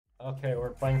Okay, we're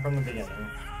playing from the beginning.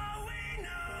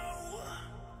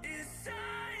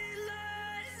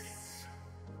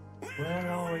 We'll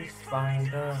always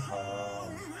find a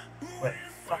home with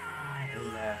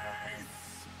fire.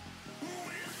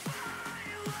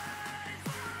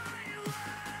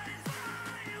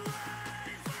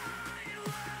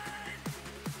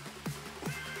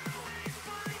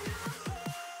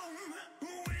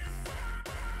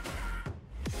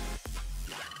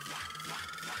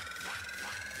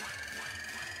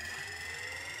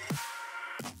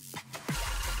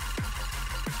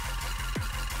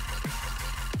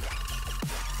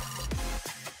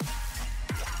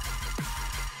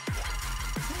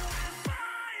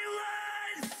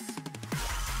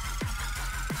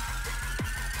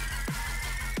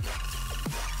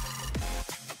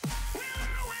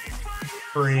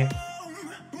 Free.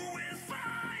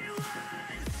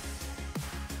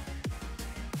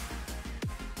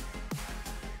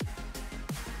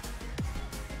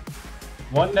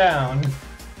 One down.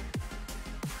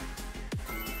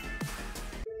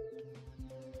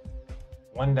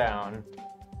 One down.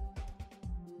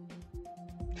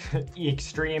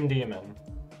 Extreme demon.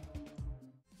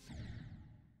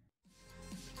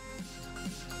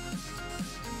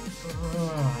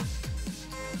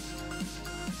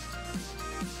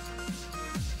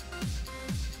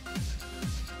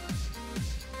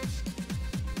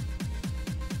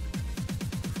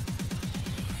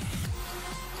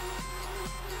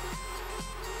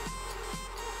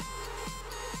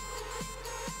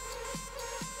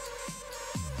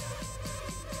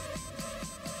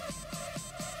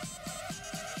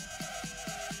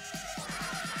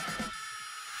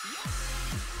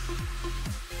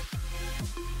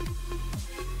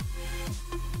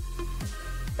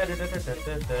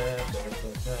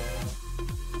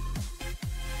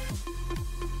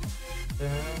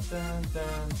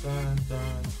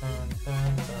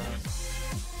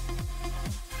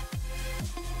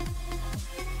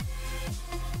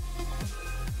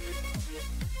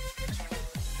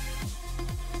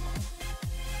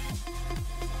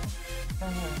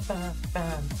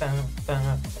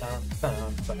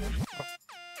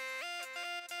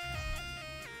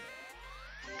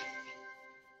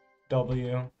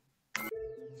 W.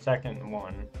 Second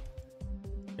one.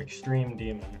 Extreme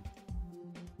demon.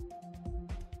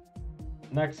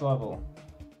 Next level.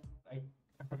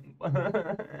 Alright.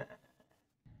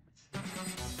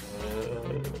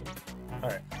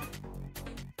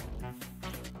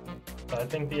 So I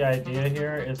think the idea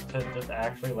here is to just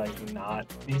actually like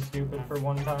not be stupid for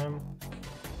one time.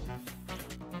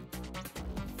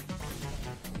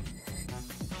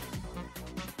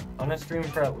 I'm gonna stream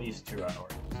for at least 2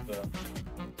 hours. So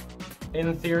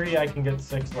in theory, I can get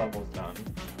 6 levels done.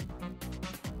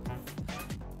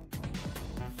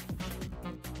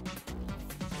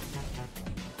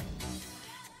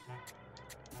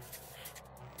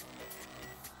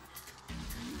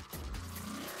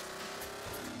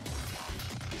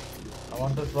 I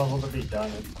want this level to be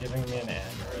done. It's giving me an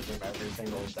aneurysm every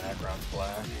single background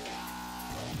flash.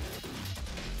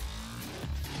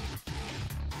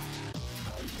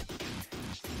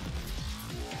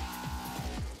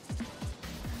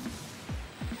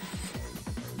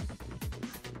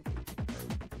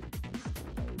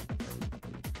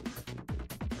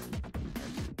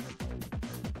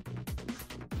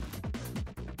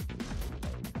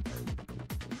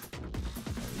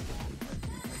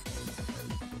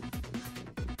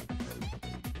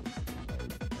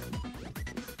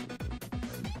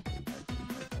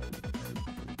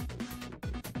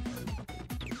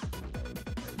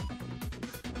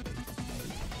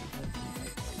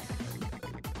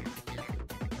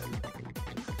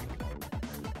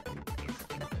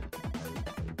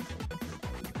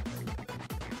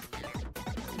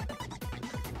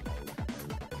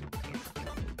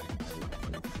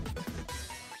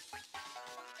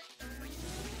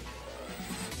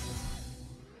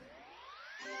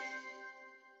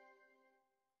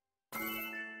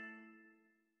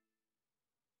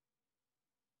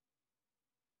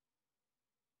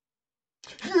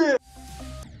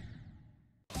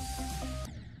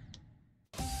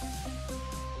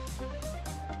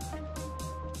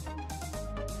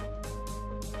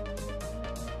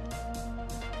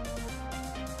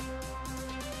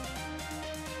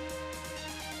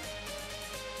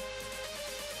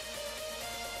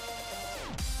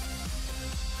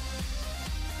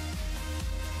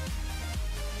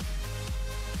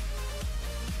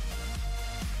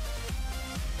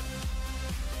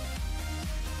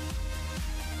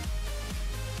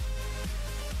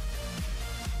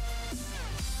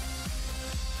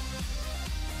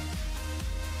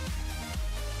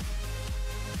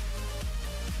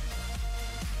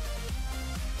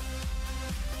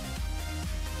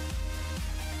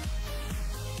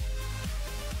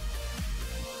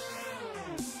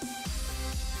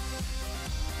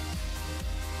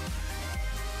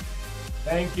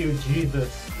 Thank you,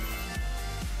 Jesus.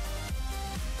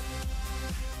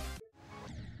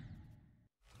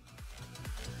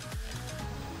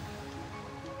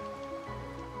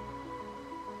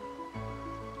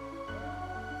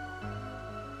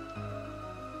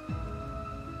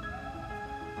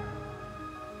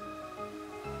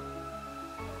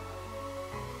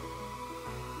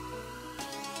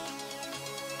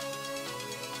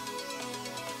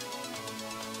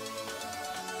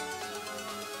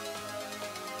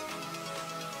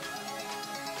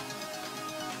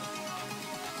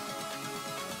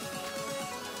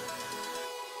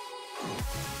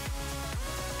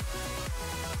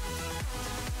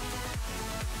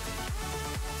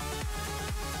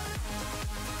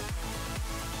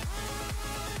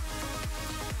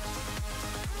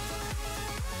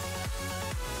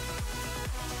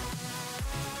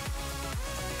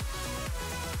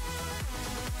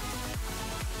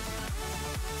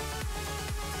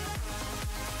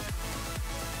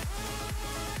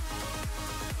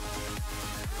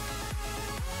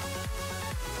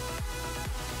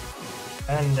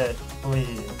 End it,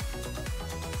 please.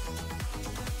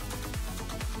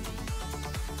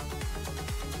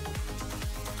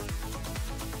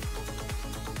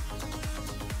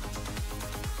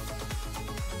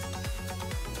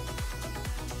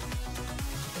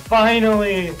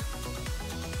 Finally!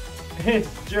 It's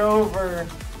Jover!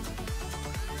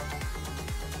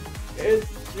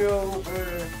 It's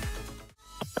Jover!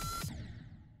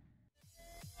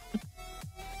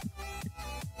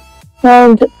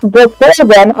 And before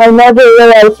then, I never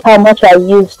realized how much I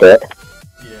used it.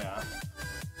 Yeah.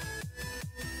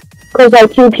 Because I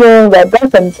keep hearing that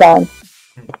buzzing sound.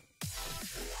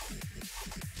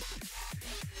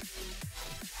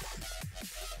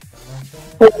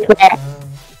 What's that?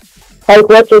 Like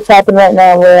what just happened right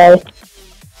now where I...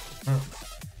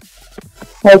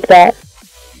 Like that.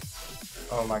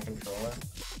 Oh, my controller?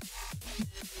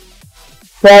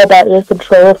 Yeah, about your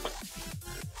controller.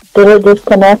 Did it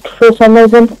disconnect for some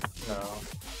reason? No.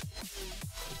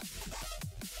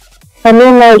 I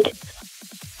mean, like,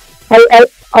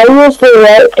 I use the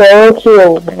right arrow key a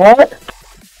lot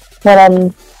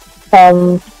when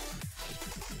I'm,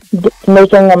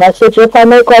 making a message. If I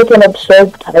make, like, an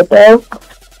absurd typo,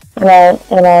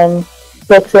 and I'm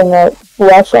fixing a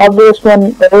less obvious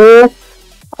one earlier,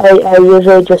 I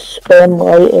usually just spam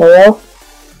right arrow.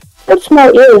 It's my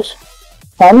ears.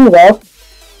 Funny, though.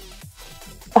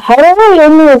 How do I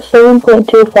only have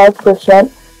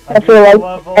 7.25%? I feel like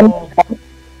level.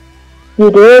 You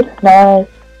did? Nice.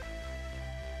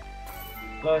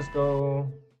 Let's go.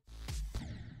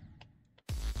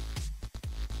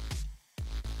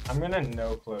 I'm gonna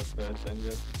no-clip this and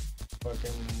just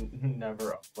fucking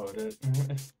never upload it.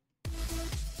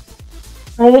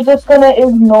 Are you just gonna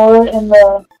ignore it in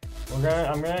the...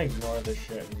 I'm gonna ignore this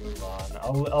shit and move on.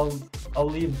 I'll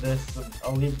leave this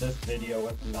video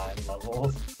with 9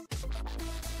 levels.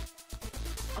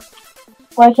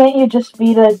 Why can't you just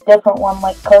beat a different one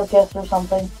like Carcass or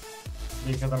something?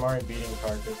 Because I'm already beating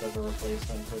Carcass as a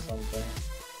replacement for something.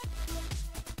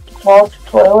 Well,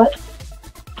 toilet?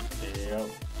 Yep,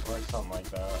 or something like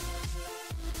that.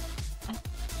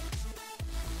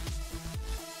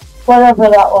 Whatever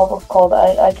that level's called,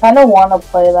 I kinda wanna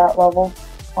play that level.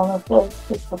 Honestly,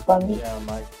 just for fun. Yeah,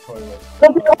 my toilet.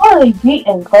 But we already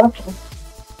beaten Carcass.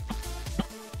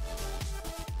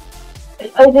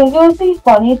 I think it would be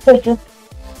funny to just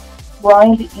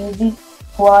grind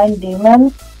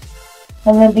demons,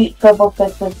 and then beat triple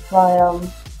six with my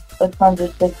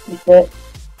 666.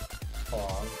 Hold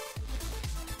on.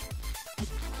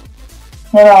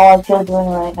 You know what you're doing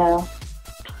right now.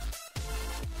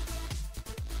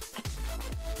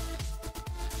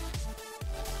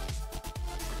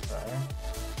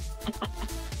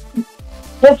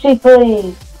 Gypsy,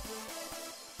 please.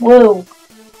 Woo.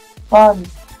 Fun.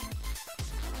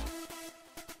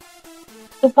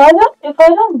 If I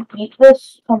don't beat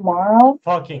this tomorrow...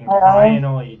 Fucking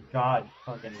finally. God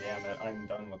fucking damn it. I'm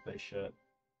done with this shit.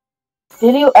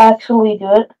 Did you actually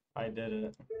do it? I did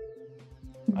it.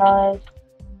 Nice.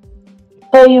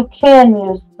 So you can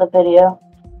use the video.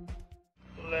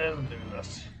 Let's do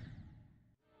this.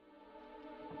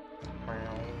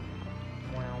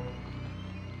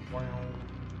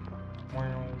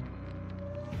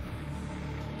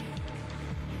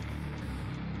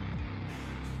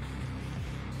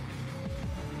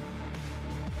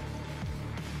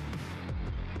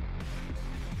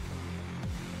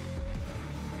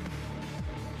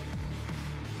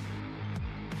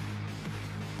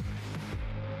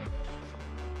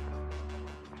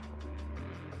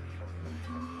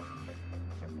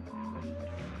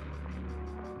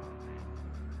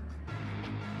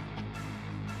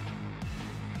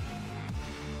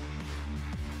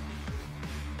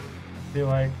 feel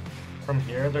like from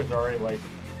here, there's already like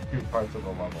 2 parts of the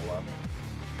level left.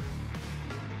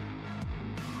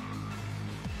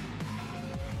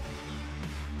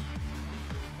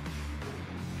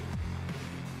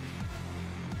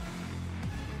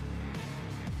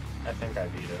 I think I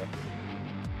beat it.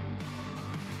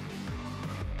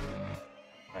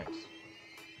 Nice.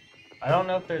 I don't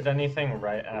know if there's anything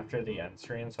right after the end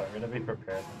screen, so I'm gonna be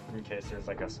prepared in case there's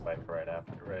like a spike right at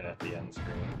the end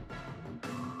screen.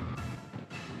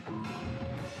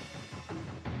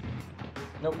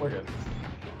 Nope, we're good.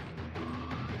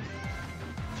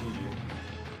 GG.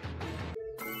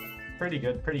 Pretty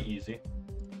good, pretty easy.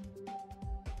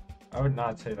 I would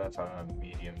not say that's a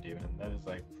medium demon. That is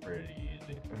like pretty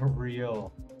easy.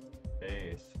 Real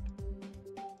base.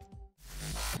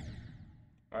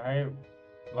 Alright.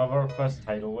 Level request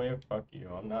Tidal Wave? Fuck you.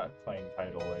 I'm not playing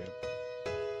Tidal Wave.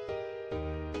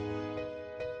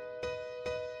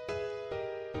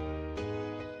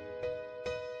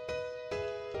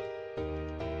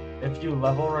 If you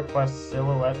level request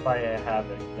Silhouette by a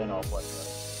Havoc, then I'll play it.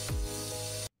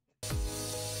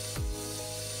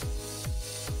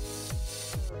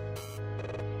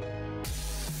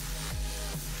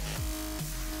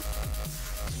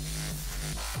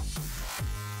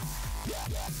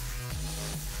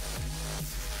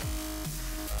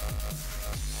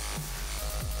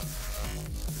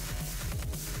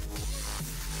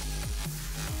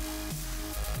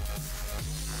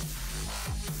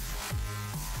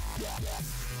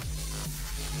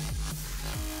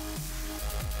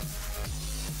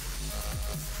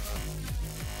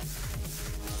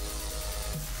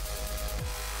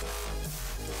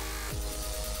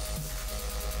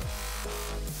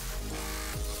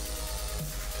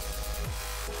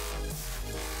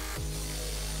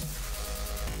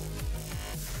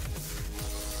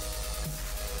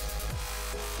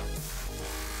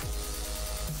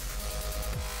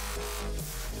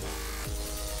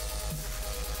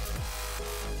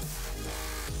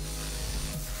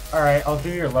 Alright, I'll do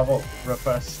your level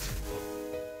request.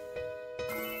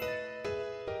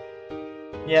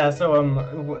 Yeah,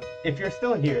 so, if you're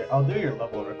still here, I'll do your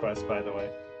level request, by the way.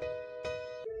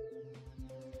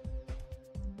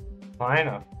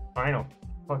 Final.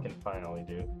 Fucking finally,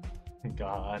 dude.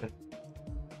 God.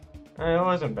 It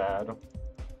wasn't bad.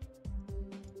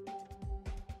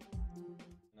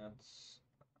 That's...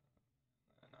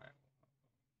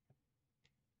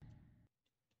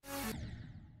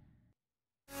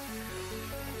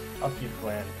 I'll keep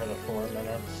playing for the 4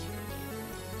 minutes.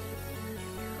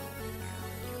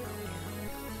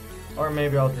 Or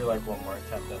maybe I'll do like one more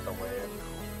attempt at the wave.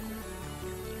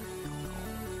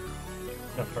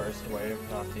 The first wave,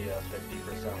 not the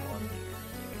 50% one.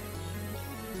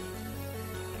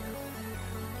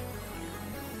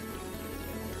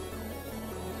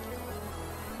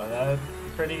 But that's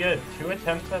pretty good. 2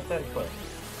 attempts at that click.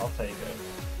 I'll take it.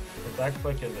 Because that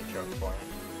click is a choke point.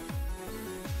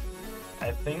 I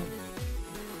think,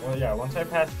 well yeah, once I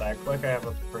pass that click, I have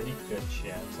a pretty good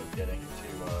chance of getting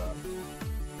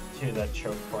to that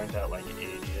choke point at like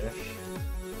 80-ish.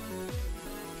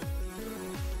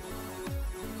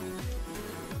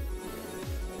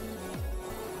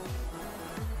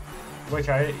 Which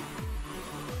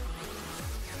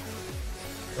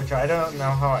I don't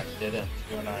know how I didn't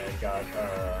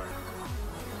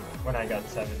when I got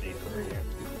 73.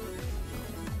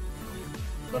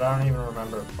 But I don't even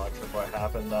remember much of what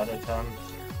happened that attempt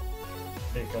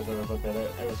because it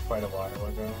was quite a while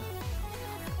ago.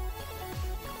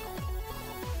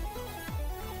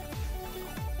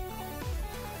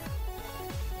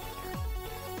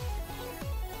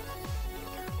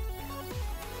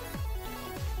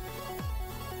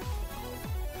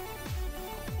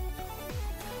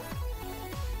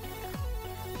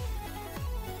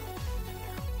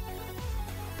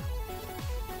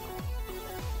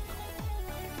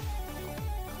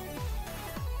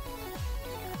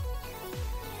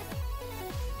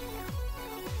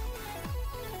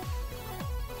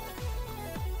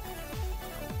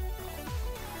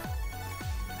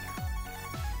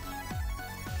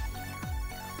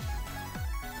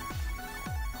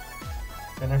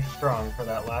 Finish strong for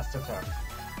that last attempt.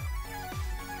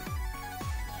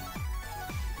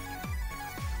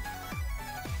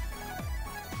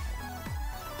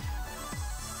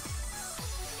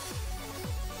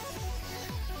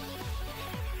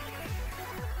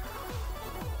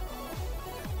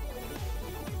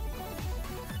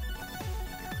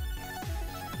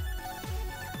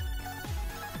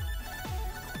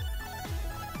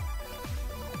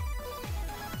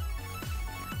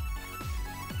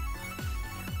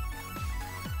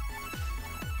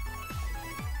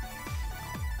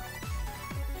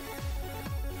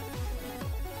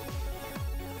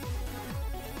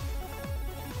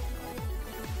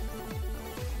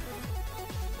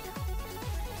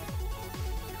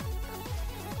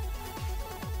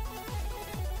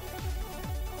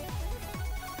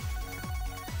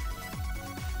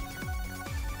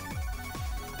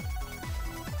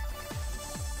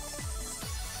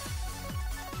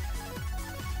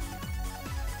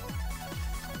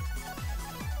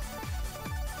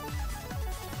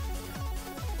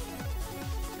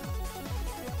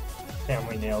 Can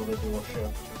we nail the dual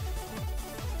shift?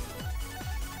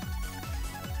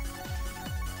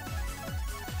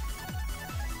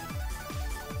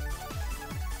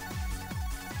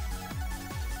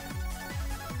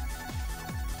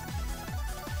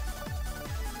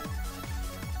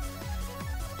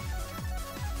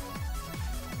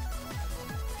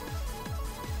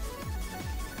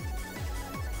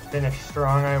 Finish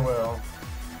strong, I will.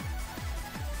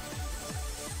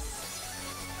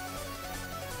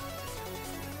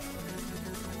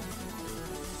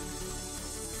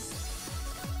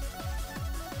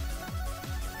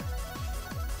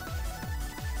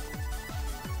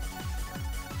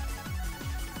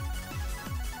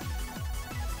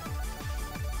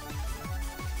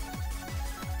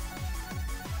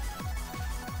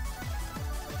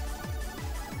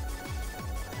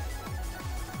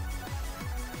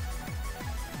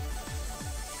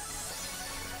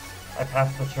 I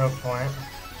passed the choke point.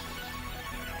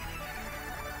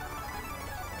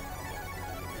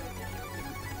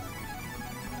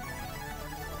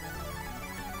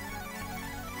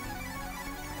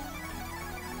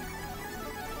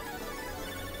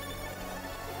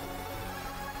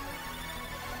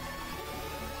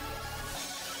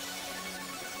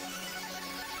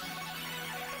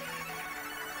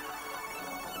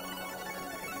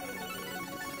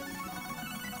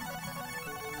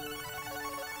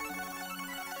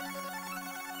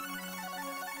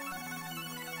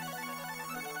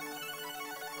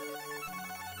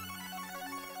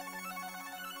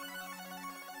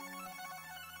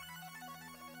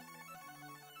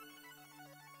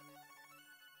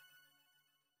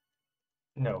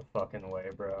 No fucking way,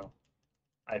 bro.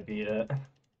 I beat it.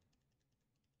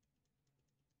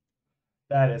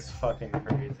 That is fucking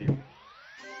crazy.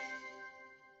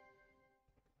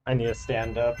 I need to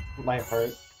stand up. My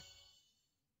heart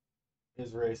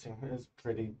is racing. Is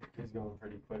going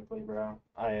pretty quickly, bro.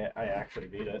 I actually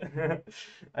beat it.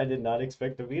 I did not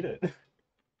expect to beat it.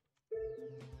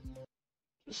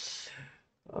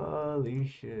 Holy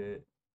shit.